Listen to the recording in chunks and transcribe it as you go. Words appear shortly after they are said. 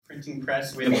to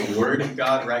impress. We have the Word of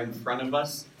God right in front of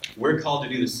us. We're called to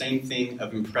do the same thing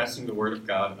of impressing the Word of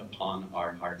God upon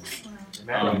our hearts.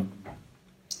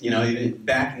 Even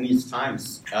back in these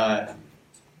times,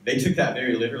 they took that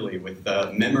very literally with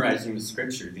memorizing the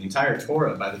Scripture. The entire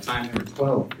Torah, by the time they were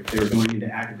 12, if they were going into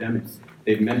academics,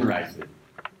 they'd memorized it.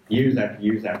 Years after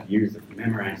years after years of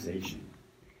memorization.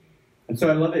 And so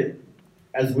I love it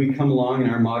as we come along in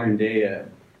our modern day,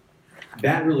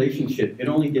 that relationship, it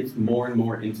only gets more and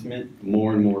more intimate,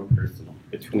 more and more personal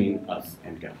between us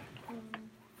and God.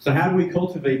 So how do we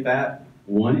cultivate that?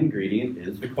 One ingredient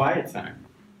is the quiet time.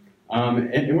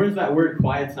 And where does that word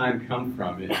quiet time come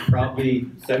from? It's probably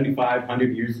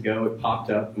 7,500 years ago. It popped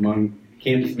up among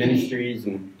campus ministries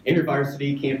and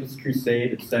InterVarsity, Campus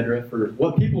Crusade, etc. for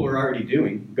what people were already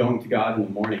doing, going to God in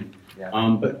the morning.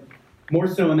 But more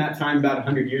so in that time, about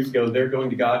 100 years ago, they're going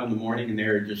to God in the morning and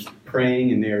they're just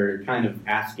praying and they're kind of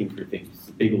asking for things,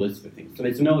 a big list of things. So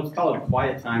they said, no, let's call it a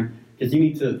quiet time because you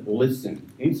need to listen.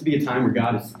 It needs to be a time where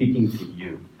God is speaking to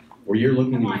you, where you're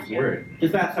looking in His Word,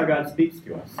 because that's how God speaks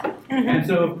to us. And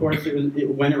so, of course, it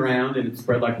went around and it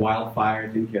spread like wildfire.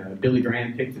 I think Billy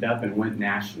Graham picked it up and it went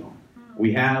national.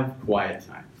 We have quiet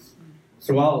times.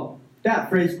 So while that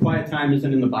phrase quiet time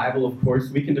isn't in the Bible, of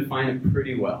course, we can define it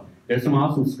pretty well. There's some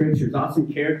awesome scriptures,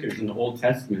 awesome characters in the Old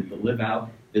Testament that live out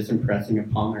this impressing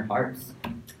upon their hearts.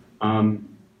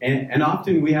 And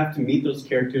often we have to meet those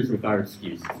characters with our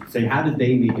excuses. Say, how did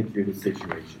they make it through this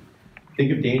situation?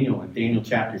 Think of Daniel in Daniel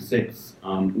chapter 6,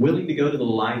 willing to go to the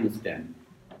lion's den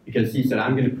because he said,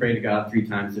 I'm going to pray to God 3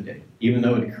 times a day. Even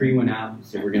though a decree went out and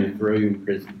said, we're going to throw you in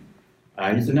prison.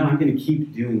 He said, no, I'm going to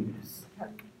keep doing this.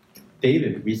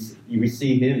 David, we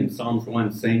see him in Psalms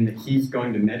 1 saying that he's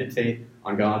going to meditate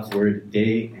on God's Word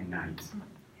day and night.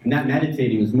 And that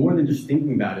meditating is more than just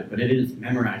thinking about it, but it is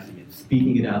memorizing it,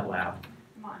 speaking it out loud.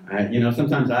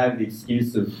 Sometimes I have the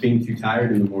excuse of being too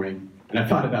tired in the morning. And I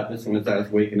thought about this one as I was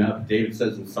waking up. David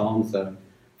says in Psalms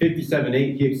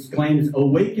 57:8, he exclaims,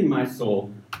 awaken my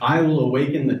soul, I will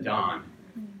awaken the dawn.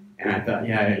 And I thought,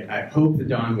 I hope the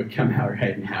dawn would come out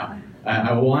right now.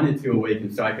 I wanted to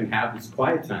awaken so I can have this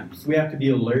quiet time. So we have to be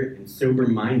alert and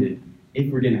sober-minded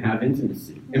if we're going to have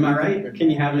intimacy. Am I right? Or can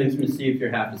you have an intimacy if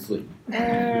you're half asleep?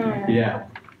 Yeah.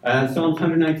 Psalms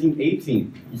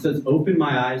 119:18. He says, open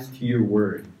my eyes to your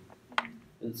word.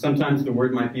 Sometimes the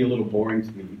word might be a little boring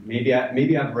to me. Maybe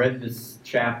I've read this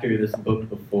chapter, this book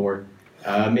before.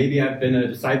 Maybe I've been a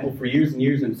disciple for years and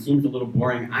years and it seems a little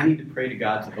boring. I need to pray to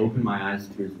God to open my eyes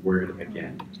to His word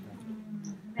again.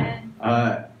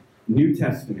 New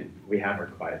Testament, we have our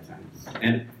quiet times.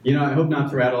 And, I hope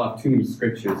not to rattle off too many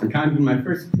scriptures. And kind of in my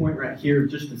first point right here,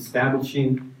 just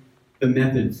establishing the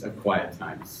methods of quiet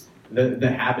times,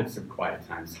 the habits of quiet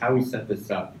times, how we set this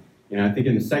up. I think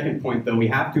in the second point, though, we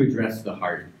have to address the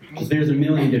heart. Because there's a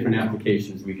million different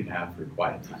applications we could have for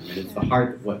quiet time. And it's the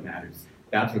heart that what matters.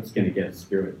 That's what's going to get us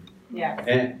through it. Yeah.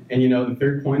 And the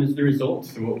third point is the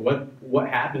results. So what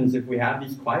happens if we have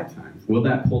these quiet times? Will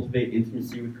that cultivate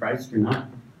intimacy with Christ or not?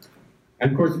 And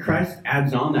of course, Christ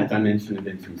adds on that dimension of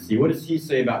intimacy. What does He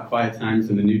say about quiet times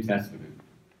in the New Testament?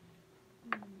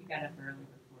 You got up early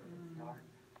before it was dark.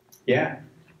 Yeah.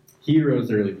 He rose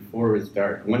early before it was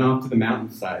dark, went off to the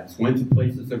mountainsides, went to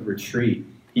places of retreat.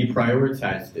 He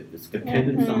prioritized it, this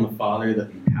dependence on the Father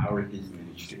that empowered His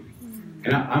ministry.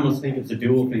 And I almost think it's a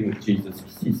dual thing with Jesus.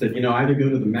 He said, either go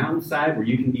to the mountainside where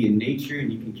you can be in nature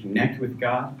and you can connect with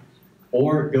God,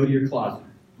 or go to your closet.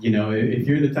 If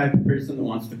you're the type of person that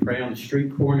wants to pray on the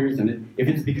street corners, and if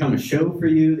it's become a show for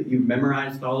you that you've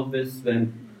memorized all of this,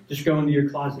 then just go into your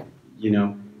closet.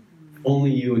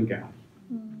 Only you and God.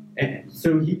 And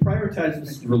so He prioritized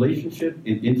this relationship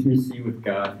and intimacy with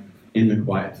God in the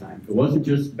quiet time. It wasn't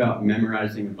just about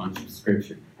memorizing a bunch of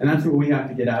scripture. And that's what we have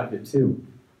to get out of it too.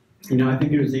 I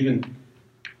think it was even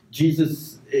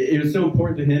Jesus, it was so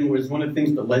important to Him, was one of the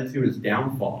things that led to His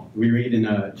downfall. We read in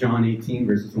John 18,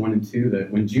 verses 1 and 2, that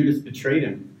when Judas betrayed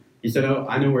Him, he said,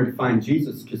 I know where to find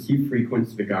Jesus because he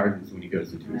frequents the gardens when he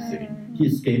goes into a city. He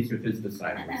escapes with his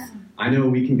disciples. I know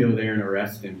we can go there and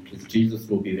arrest Him because Jesus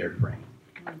will be there praying.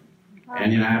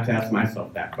 And I have to ask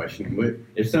myself that question.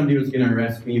 If somebody was going to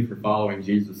arrest me for following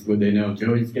Jesus, would they know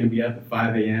Joey's going to be up at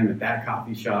 5 a.m. at that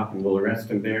coffee shop and we'll arrest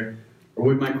him there? Or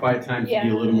would my quiet times be a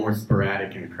little more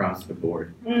sporadic and across the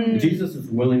board? Jesus is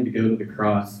willing to go to the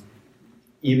cross,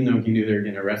 even though He knew they were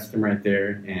going to arrest Him right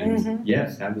there, and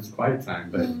yes, have this quiet time.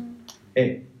 But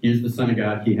hey, He's the Son of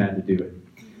God. He had to do it.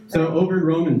 So over in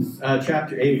Romans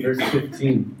chapter 8, verse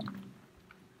 15.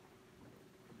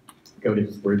 Go to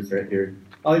His words right here.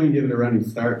 I'll even give it a running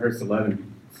start. Verse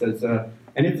 11 says,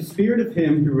 and if the Spirit of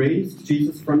Him who raised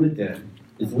Jesus from the dead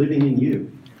is living in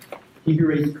you, He who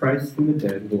raised Christ from the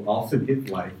dead will also give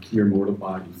life to your mortal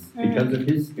bodies, because of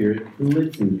his Spirit who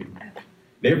lives in you.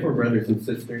 Therefore, brothers and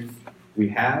sisters, we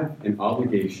have an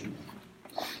obligation.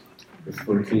 Verse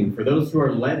 14, for those who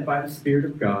are led by the Spirit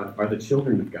of God are the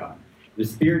children of God. The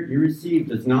Spirit you received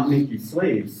does not make you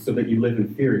slaves so that you live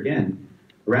in fear again.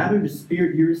 Rather, the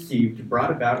Spirit you received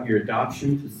brought about your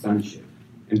adoption to sonship.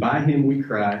 And by him we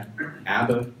cry,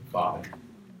 Abba, Father.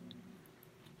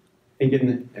 I think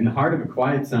in the heart of a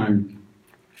quiet time,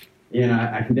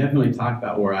 I can definitely talk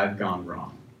about where I've gone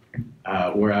wrong.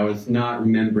 Where I was not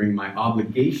remembering my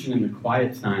obligation in the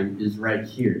quiet time is right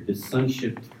here, this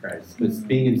sonship to Christ, this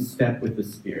being in step with the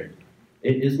Spirit.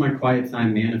 Is my quiet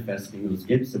time manifesting those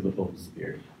gifts of the Holy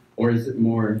Spirit? Or is it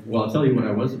more, well, I'll tell you what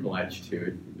I was obliged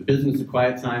to. The business of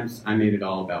quiet times, I made it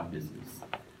all about business.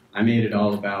 I made it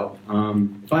all about,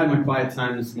 if I have my quiet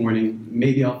time this morning,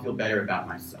 maybe I'll feel better about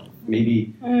myself.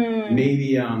 Maybe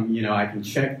I can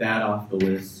check that off the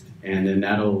list, and then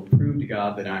that'll prove to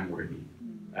God that I'm worthy.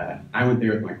 I went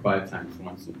there with my quiet times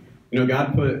once. And,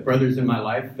 God put brothers in my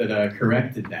life that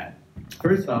corrected that.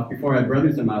 First off, before I had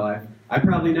brothers in my life, I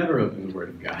probably never opened the Word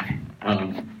of God.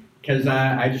 Because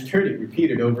I just heard it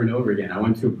repeated over and over again. I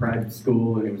went to a private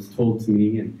school, and it was told to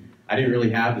me, and I didn't really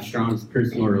have the strongest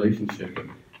personal relationship. But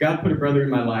God put a brother in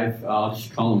my life. I'll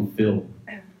just call him Phil.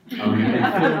 Phil,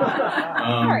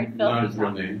 not his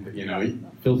real name, but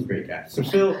Phil's a great guy. So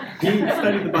Phil, he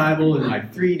studied the Bible in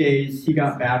like 3 days. He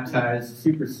got baptized,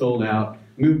 super sold out,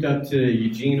 moved up to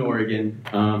Eugene, Oregon,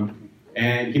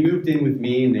 and he moved in with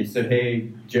me. And they said,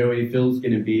 "Hey, Joey, Phil's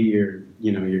going to be your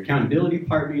accountability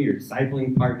partner, your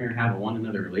discipling partner. Have a one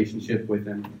another relationship with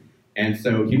him." And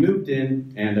so he moved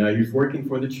in, and he was working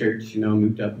for the church.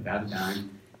 Moved up about a dime.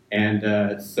 And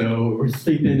so we're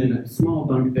sleeping in a small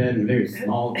bunk bed in a very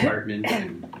small apartment,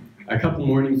 and a couple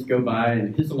mornings go by,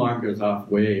 and his alarm goes off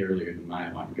way earlier than my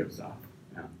alarm goes off.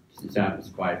 He's out in his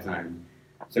quiet time.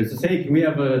 So he says, "Hey, can we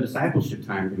have a discipleship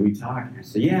time? Can we talk?" And I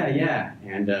say, yeah.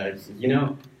 And he says,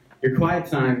 "Your quiet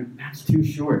time, that's too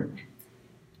short."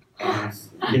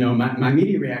 And my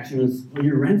immediate reaction was, "Well,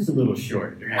 your rent's a little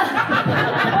short." Right? I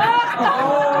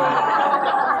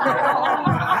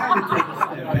had to take a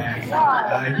step back.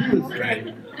 He was right.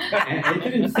 And it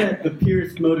didn't set the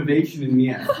purest motivation in me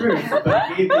at first,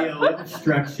 but it gave me a little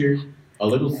structure, a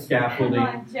little scaffolding,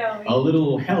 a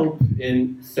little help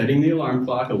in setting the alarm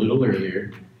clock a little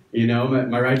earlier.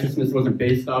 My righteousness wasn't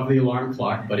based off the alarm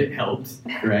clock, but it helped,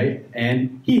 right?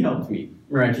 And he helped me.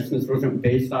 My righteousness wasn't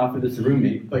based off of this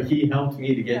roommate, but he helped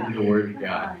me to get into the Word of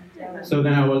God. So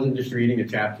then I wasn't just reading a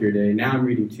chapter a day. Now I'm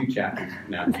reading 2 chapters.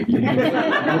 Now I'm thinking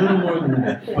a little more than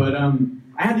that. But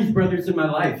I had these brothers in my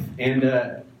life, and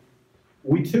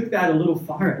we took that a little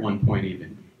far at one point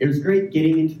even. It was great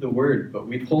getting into the Word, but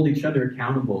we'd hold each other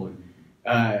accountable.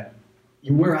 And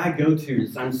where I go to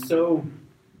is I'm so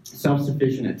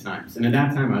self-sufficient at times. And at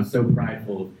that time, I was so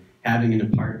prideful of having an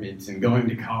apartment and going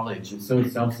to college and so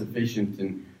self-sufficient.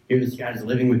 And here this guy's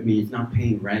living with me. He's not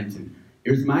paying rent. And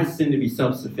it was my sin to be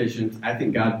self-sufficient. I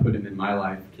think God put him in my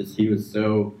life because he was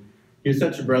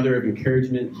such a brother of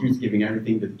encouragement. He was giving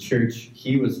everything to the church.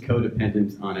 He was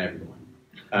codependent on everyone.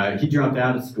 He dropped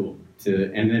out of school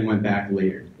and then went back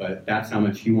later. But that's how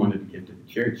much he wanted to give to the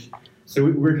church. So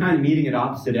we're kind of meeting at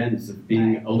opposite ends of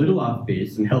being a little off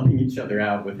base and helping each other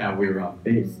out with how we were off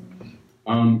base.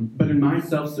 But in my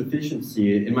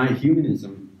self-sufficiency, in my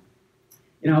humanism,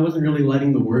 I wasn't really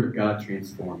letting the Word of God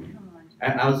transform me.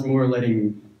 I was more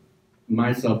letting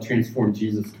myself transform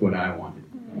Jesus to what I wanted.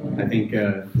 I think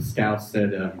Pascal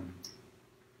said,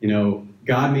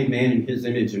 God made man in his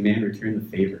image and man returned the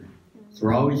favor. So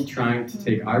we're always trying to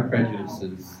take our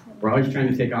prejudices, we're always trying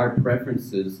to take our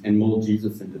preferences and mold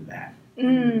Jesus into that.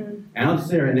 And I'll just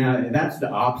say right now, that's the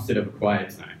opposite of a quiet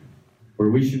time, where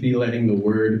we should be letting the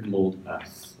Word mold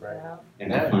us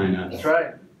and define us. That's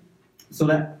right. So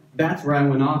that's where I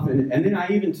went off, and then I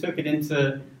even took it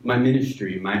into my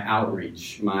ministry, my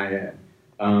outreach, my,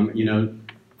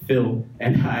 Phil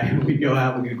and I, we go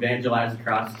out and we evangelize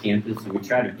across campus, and we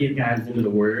try to get guys into the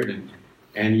Word,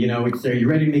 and we'd say, "Are you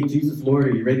ready to make Jesus Lord?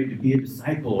 Are you ready to be a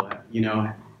disciple?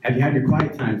 Have you had your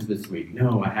quiet times this week?"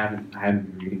 "No, I haven't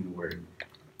been reading the Word."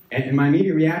 And my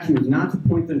immediate reaction was not to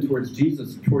point them towards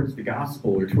Jesus, or towards the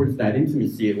gospel, or towards that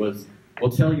intimacy. It was,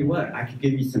 well, tell you what, I could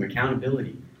give you some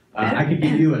accountability. I could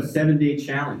give you a 7-day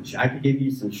challenge. I could give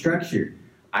you some structure.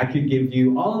 I could give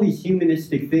you all these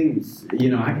humanistic things.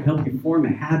 I could help you form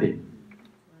a habit.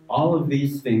 All of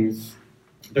these things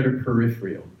that are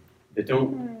peripheral, that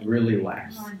don't really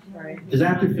last. Because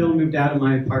after Phil moved out of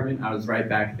my apartment, I was right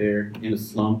back there in a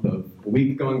slump of a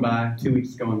week going by, 2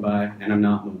 weeks going by, and I'm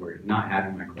not in the Word, not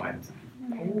having my quiet time.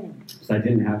 So I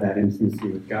didn't have that intimacy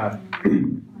with God.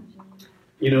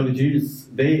 The Jews,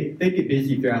 they get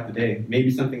busy throughout the day. Maybe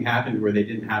something happened where they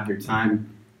didn't have their time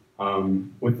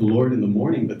with the Lord in the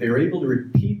morning, but they were able to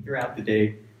repeat throughout the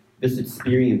day this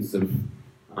experience of,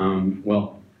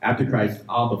 after Christ,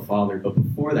 Abba, Father, but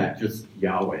before that, just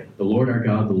Yahweh. The Lord our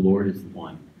God, the Lord is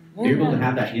one. They're able to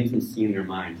have that intimacy in their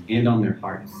mind and on their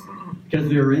hearts. Because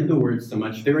they were in the Word so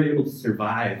much, they were able to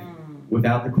survive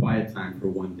without the quiet time for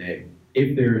one day,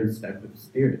 if they're in step with the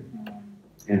Spirit.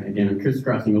 And again, I'm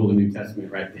crisscrossing Old and New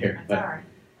Testament right there. But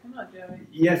Come on, Joey.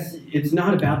 yes, it's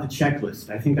not about the checklist.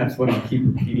 I think that's what I'll keep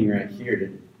repeating right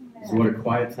here, is what a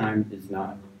quiet time is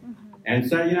not. And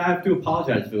so, I have to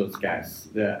apologize for those guys.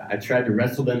 I tried to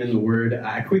wrestle them in the Word.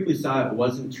 I quickly saw it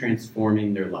wasn't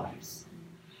transforming their lives.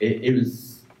 It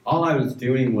was, all I was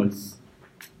doing was,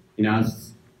 I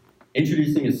was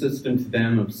introducing a system to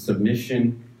them of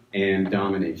submission and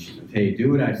domination. Of, hey,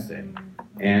 do what I say.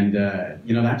 And,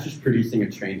 that's just producing a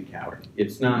trained coward.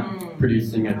 It's not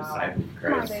producing a disciple of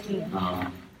Christ.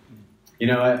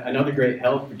 Another great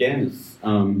help, again, is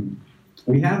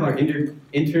we have our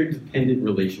interdependent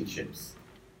relationships.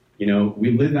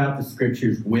 We live out the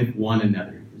scriptures with one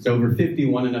another. There's over 50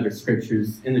 one another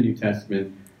scriptures in the New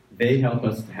Testament. They help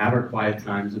us to have our quiet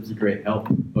times. It's a great help.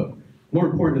 But more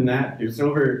important than that, there's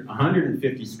over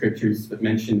 150 scriptures that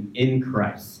mention in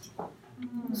Christ.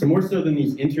 So more so than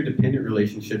these interdependent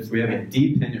relationships, we have a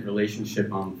dependent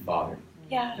relationship on the Father.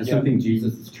 Yeah. That's something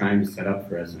Jesus is trying to set up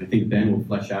for us, and I think Ben will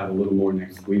flesh out a little more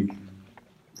next week.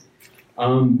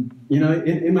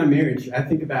 In my marriage, I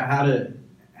think about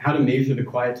how to measure the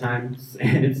quiet times,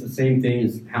 and it's the same thing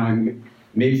as how I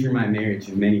measure my marriage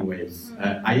in many ways.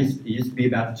 It used to be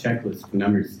about the checklist, the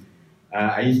numbers.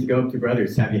 I used to go up to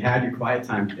brothers, have you had your quiet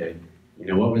time today?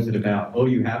 What was it about? Oh,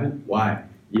 you haven't? Why?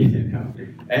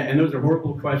 And those are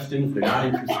horrible questions. They're not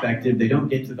introspective. They don't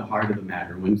get to the heart of the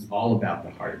matter when it's all about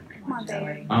the heart. Come on,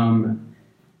 Joey.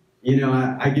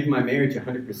 I give my marriage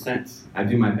 100%. I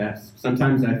do my best.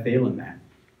 Sometimes I fail in that.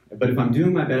 But if I'm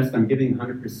doing my best, I'm giving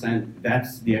 100%.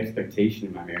 That's the expectation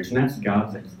in my marriage, and that's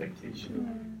God's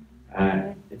expectation.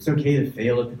 It's okay to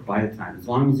fail at the quiet time, as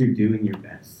long as you're doing your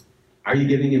best. Are you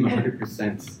giving Him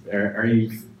 100%? Or are you,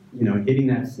 hitting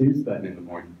that snooze button in the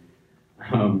morning?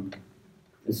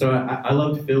 And so I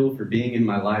loved Phil for being in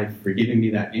my life, for giving me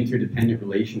that interdependent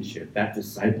relationship, that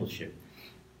discipleship.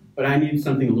 But I needed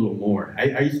something a little more.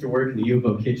 I used to work in the U of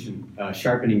O kitchen,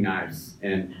 sharpening knives,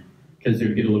 and because it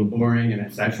would get a little boring, and I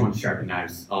just want to sharpen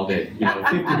knives all day, 50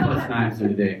 plus knives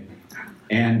in a day.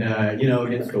 And,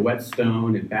 against a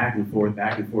whetstone and back and forth,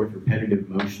 repetitive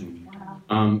motion.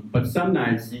 But some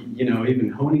knives,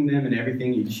 even honing them and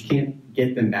everything, you just can't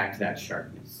get them back to that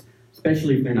sharpness.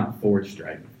 Especially if they're not forged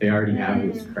right. They already have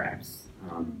those cracks.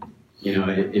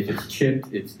 If it's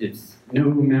chipped, it's no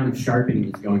amount of sharpening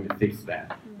is going to fix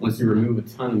that, unless you remove a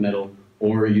ton of metal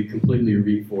or you completely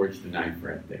reforge the knife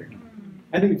right there.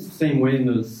 I think it's the same way in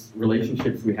those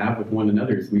relationships we have with one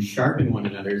another. Is we sharpen one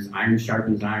another as iron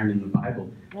sharpens iron in the Bible.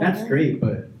 That's great,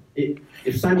 but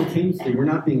if simultaneously we're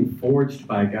not being forged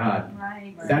by God,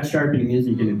 that sharpening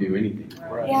isn't going to do anything.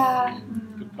 Yeah.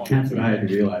 That's what I had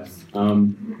to realize.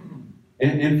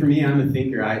 And for me, I'm a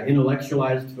thinker. I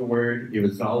intellectualized the Word. It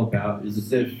was all about, it's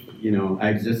as if, I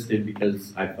existed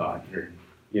because I thought, or,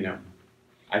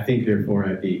 I think, therefore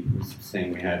I be, was the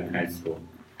saying we had in high school.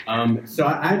 So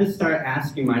I had to start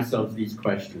asking myself these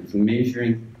questions and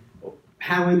measuring,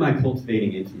 how am I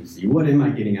cultivating intimacy? What am I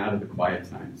getting out of the quiet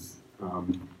times?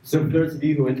 So for those of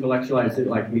you who intellectualize it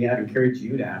like me, I'd encourage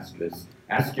you to ask this.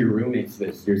 Ask your roommates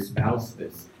this, your spouse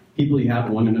this, people you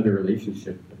have one another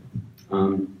relationship with.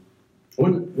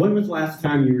 When was the last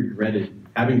time you regretted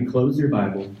having to close your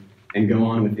Bible and go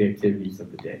on with the activities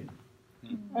of the day?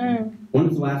 When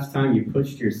was the last time you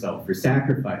pushed yourself or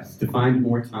sacrificed to find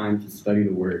more time to study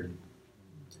the Word?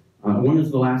 When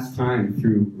was the last time,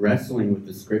 through wrestling with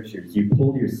the Scriptures, you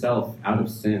pulled yourself out of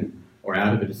sin or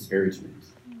out of a discouragement?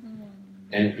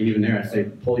 And even there, I say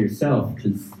pull yourself,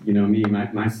 because,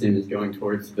 my sin is going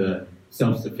towards the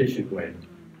self-sufficient way.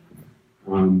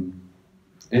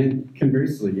 And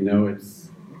conversely, it's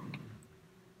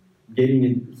getting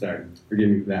in, forgive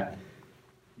me for that.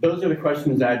 Those are the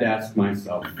questions I'd ask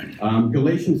myself.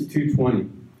 Galatians 2:20,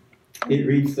 it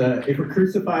reads, if we're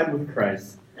crucified with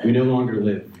Christ, we no longer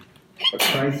live, but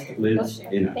Christ lives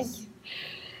in us.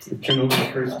 Turn over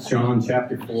to 1 John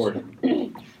chapter 4.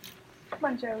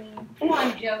 Come on, Joey. Come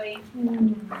on, Joey.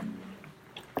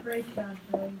 Great job,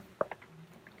 Joey.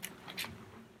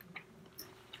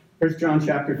 1 John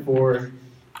chapter 4,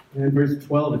 and verse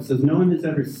 12, it says, no one has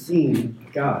ever seen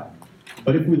God.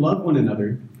 But if we love one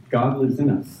another, God lives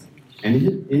in us. And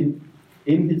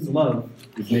in his love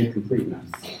is made complete in us.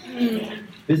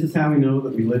 This is how we know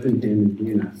that we live in him and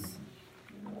he in us.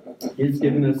 He has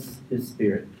given us his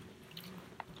Spirit.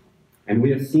 And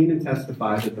we have seen and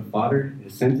testified that the Father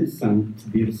has sent his Son to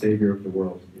be the Savior of the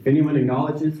world. If anyone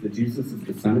acknowledges that Jesus is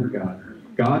the Son of God,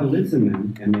 God lives in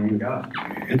them and they in God.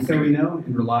 And so we know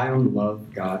and rely on the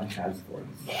love God has for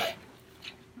us.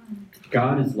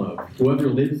 God is love. Whoever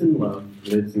lives in love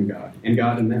lives in God, and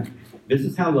God in them. This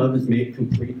is how love is made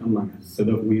complete among us, so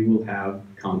that we will have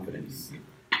confidence.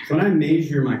 So when I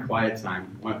measure my quiet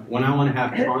time, when I want to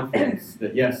have confidence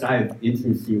that, yes, I have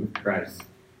intimacy with Christ,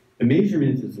 the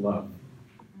measurement is love.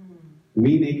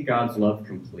 We make God's love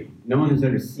complete. No one has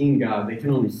ever seen God. They can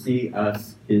only see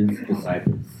us, his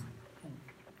disciples.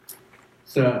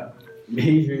 So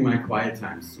measuring my quiet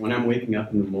times, when I'm waking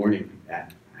up in the morning, I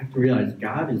have to realize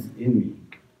God is in me.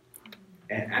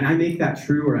 And I make that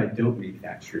true or I don't make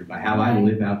that true by how I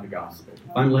live out the gospel.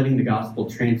 If I'm letting the gospel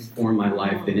transform my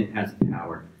life, then it has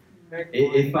power.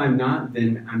 If I'm not,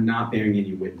 then I'm not bearing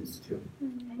any witness to it.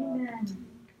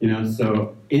 Amen.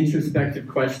 So introspective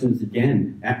questions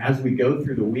again. As we go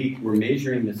through the week, we're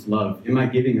measuring this love. Am I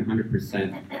giving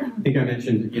 100%? I think I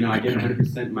mentioned, I give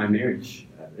 100% in my marriage.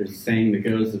 There's a saying that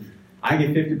goes, if I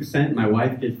give 50%, my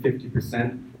wife gives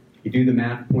 50%. You do the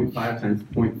math, 0.5 times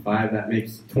 0.5, that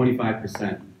makes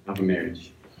 25% of a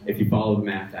marriage, if you follow the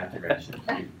math that direction.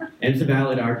 And it's a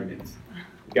valid argument.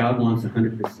 God wants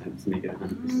 100% to make it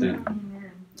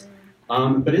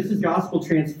 100%. But is his gospel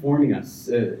transforming us?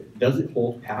 Does it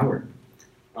hold power?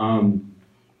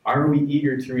 Are we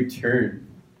eager to return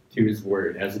to his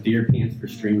word? As a deer pants for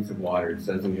streams of water, it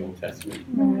says in the Old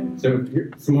Testament. So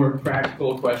here, some more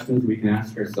practical questions we can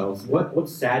ask ourselves. What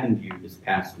saddened you this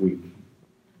past week?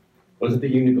 Was it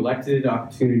that you neglected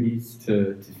opportunities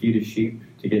to feed a sheep,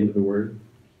 to get into the Word?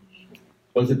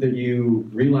 Was it that you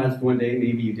realized one day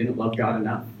maybe you didn't love God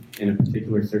enough in a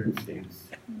particular circumstance?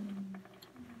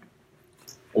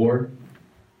 Or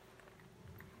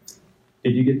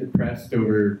did you get depressed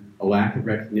over a lack of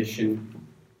recognition,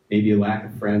 maybe a lack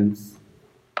of friends,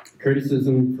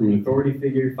 criticism from an authority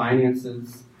figure,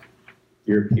 finances,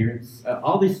 your appearance?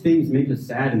 All these things make us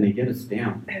sad and they get us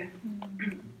down.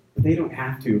 But they don't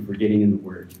have to if we're getting in the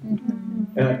Word.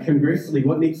 Conversely,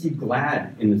 what makes you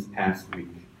glad in this past week?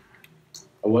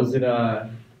 Was it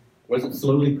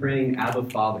slowly praying Abba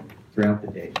Father throughout the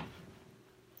day?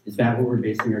 Is that what we're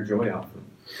basing our joy off of?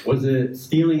 Was it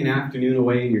stealing an afternoon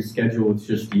away in your schedule with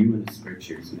just you and the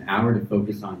Scriptures, an hour to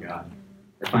focus on God?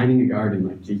 Or finding a garden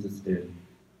like Jesus did?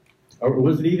 Or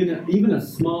was it even a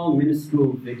small,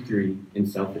 minuscule victory in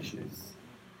selfishness?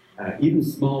 Even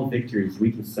small victories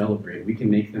we can celebrate. We can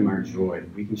make them our joy.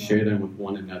 We can share them with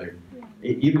one another.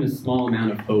 Even a small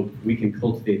amount of hope, we can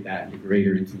cultivate that into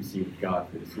greater intimacy with God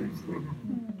for this next week.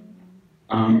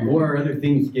 Or are other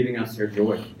things giving us our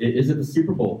joy? Is it the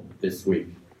Super Bowl this week?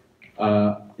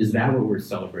 Is that what we're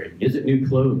celebrating? Is it new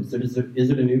clothes? Is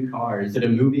it a new car? Is it a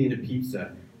movie and a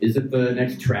pizza? Is it the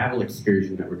next travel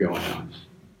excursion that we're going on?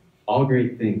 All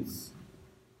great things.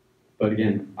 But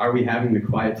again, are we having the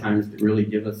quiet times that really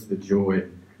give us the joy,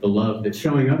 the love, that's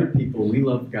showing other people we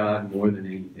love God more than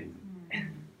anything?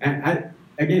 And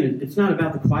again, it's not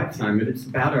about the quiet time, but it's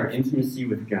about our intimacy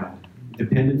with God,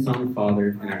 dependence on the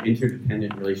Father, and our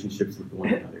interdependent relationships with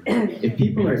one another. If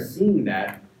people are seeing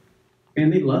that,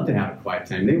 man, they'd love to have a quiet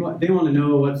time. They want to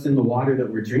know what's in the water that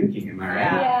we're drinking, am I right?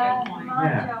 Yeah. Good point.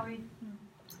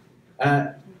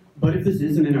 Yeah. But if this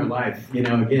isn't in our life,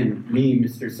 again, me,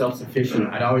 Mr.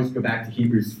 Self-Sufficient, I'd always go back to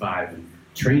Hebrews 5 and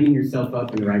training yourself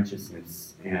up in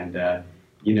righteousness. And,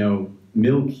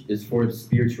 milk is for the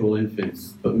spiritual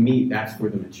infants, but meat, that's for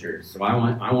the mature. So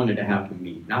I wanted to have the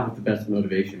meat, not with the best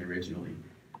motivation originally.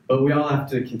 But we all have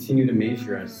to continue to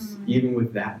measure us, even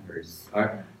with that verse.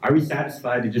 Are we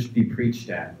satisfied to just be preached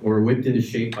at or whipped into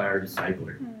shape by our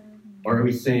discipler? Or are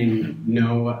we saying,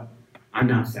 no, I'm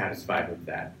not satisfied with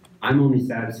that. I'm only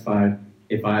satisfied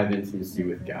if I have intimacy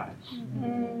with God.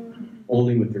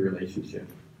 Only with the relationship.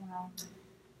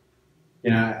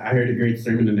 I heard a great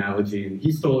sermon analogy, and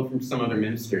he stole it from some other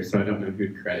minister, so I don't know who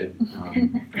to credit.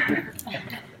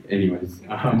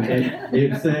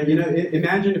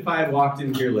 Imagine if I had walked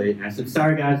in here late, and I said,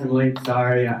 sorry guys, I'm late,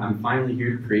 sorry, I'm finally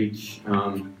here to preach.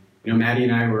 Maddie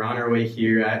and I were on our way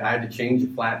here. I had to change a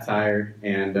flat tire,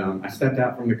 and I stepped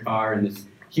out from the car, and this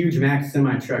huge Mack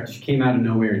semi-truck just came out of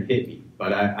nowhere and hit me.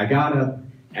 But I got up,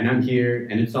 and I'm here,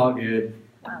 and it's all good.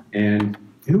 And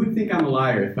who would think I'm a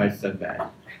liar if I said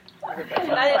that? That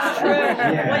is true.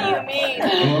 Yeah. What do you mean?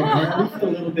 Or at least a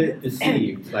little bit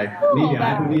deceived. Like, maybe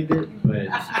I believed it, but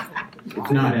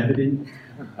it's not evident.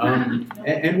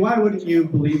 And why wouldn't you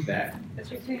believe that?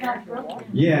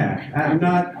 Yeah, I'm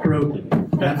not broken.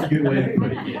 That's a good way of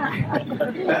putting it.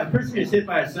 A person gets hit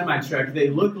by a semi-truck, they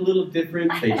look a little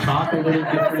different, they talk a little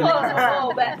different.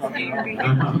 Oh, that's scary.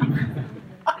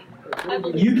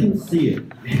 You can see it.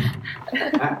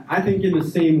 I think in the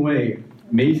same way,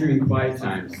 measuring quiet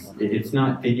times, it's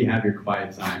not did you have your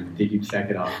quiet time, did you check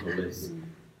it off the list.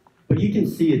 But you can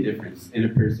see a difference in a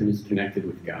person who's connected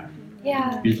with God,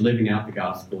 Yeah. who's living out the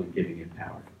gospel and giving it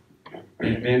power.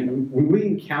 And when we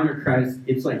encounter Christ,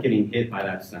 it's like getting hit by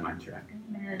that semi-truck.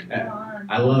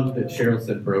 I love that Cheryl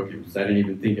said broken, because I didn't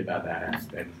even think about that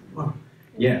aspect.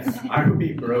 Yes, I will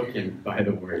be broken by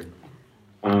the word.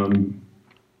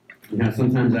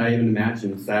 Sometimes I even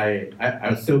imagine, I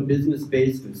was so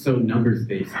business-based and so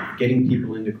numbers-based, getting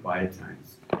people into quiet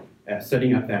times,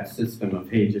 setting up that system of,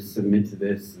 hey, just submit to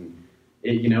this. And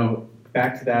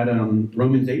back to that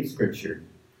Romans 8 scripture,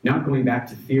 not going back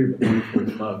to fear, but going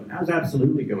towards love. And I was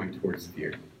absolutely going towards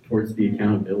fear, towards the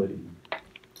accountability.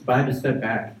 But I had to step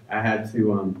back. I had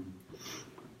to,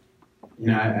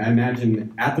 I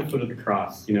imagine at the foot of the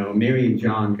cross, Mary and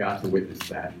John got to witness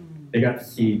that. They got to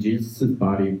see Jesus'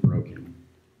 body broken.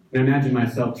 And I imagine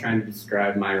myself trying to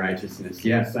describe my righteousness.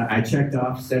 Yes, I checked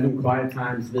off 7 quiet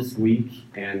times this week,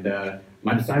 and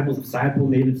my disciple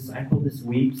made a disciple this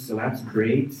week, so that's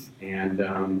great. And,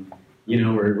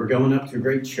 we're going up to a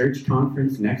great church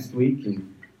conference next week,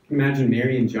 and imagine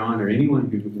Mary and John or anyone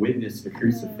who witnessed the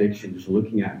crucifixion just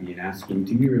looking at me and asking,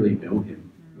 do you really know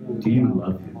him? Do you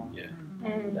love him? Yeah.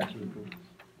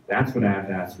 That's what I have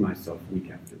to ask myself week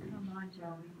after week.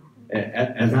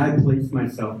 As I place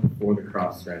myself before the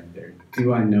cross right there,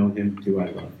 do I know him? Do I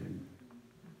love him?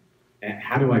 And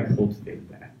how do I cultivate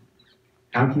that?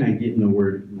 How can I get in the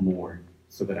word more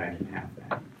so that I can have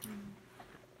that?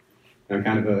 Now,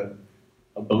 kind of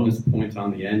a bonus point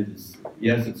on the end is,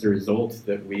 yes, it's a result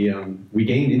that we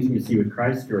gain intimacy with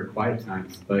Christ through our quiet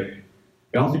times, but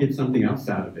we also get something else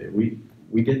out of it.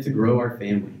 We get to grow our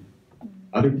family.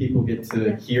 Other people get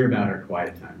to hear about our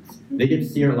quiet times. They get to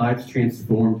see our lives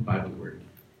transformed by the word.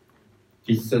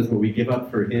 Jesus says, what we give up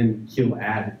for him, he'll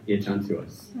add it unto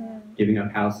us. Giving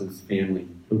up houses, family,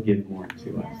 he'll give more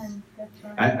to us.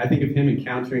 I think of him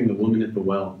encountering the woman at the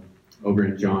well over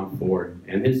in John 4.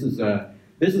 And this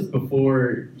is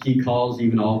before he calls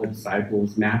even all the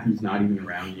disciples. Matthew's not even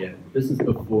around yet. This is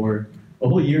before, a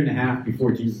whole year and a half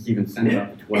before Jesus even sent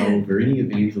out the 12 or any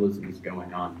evangelism is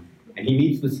going on. And he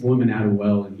meets this woman at a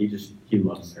well, and he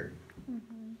loves her.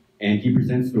 And he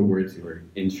presents the word to her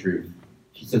in truth.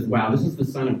 She says, wow, this is the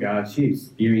Son of God. She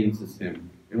experiences him.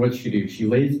 And what does she do? She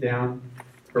lays down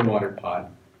her water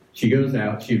pot. She goes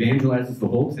out. She evangelizes the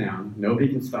whole town. Nobody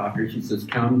can stop her. She says,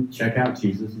 come, check out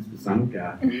Jesus. He's the Son of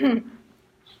God.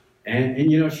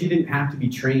 And she didn't have to be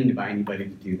trained by anybody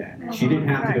to do that. She didn't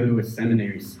have to go to a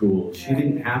seminary school. She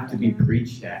didn't have to be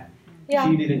preached at. Yeah.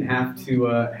 She didn't have to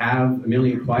have a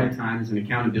million quiet times and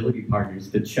accountability partners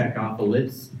to check off a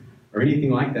list or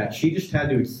anything like that. She just had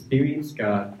to experience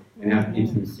God and have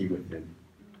intimacy with him.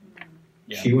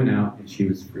 Yeah. She went out and she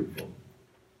was fruitful.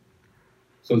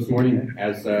 So this morning,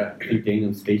 as I think Daniel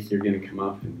and Stacy are going to come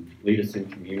up and lead us in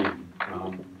communion,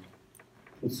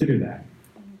 consider that.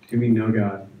 Do we know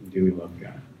God and do we love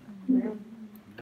God?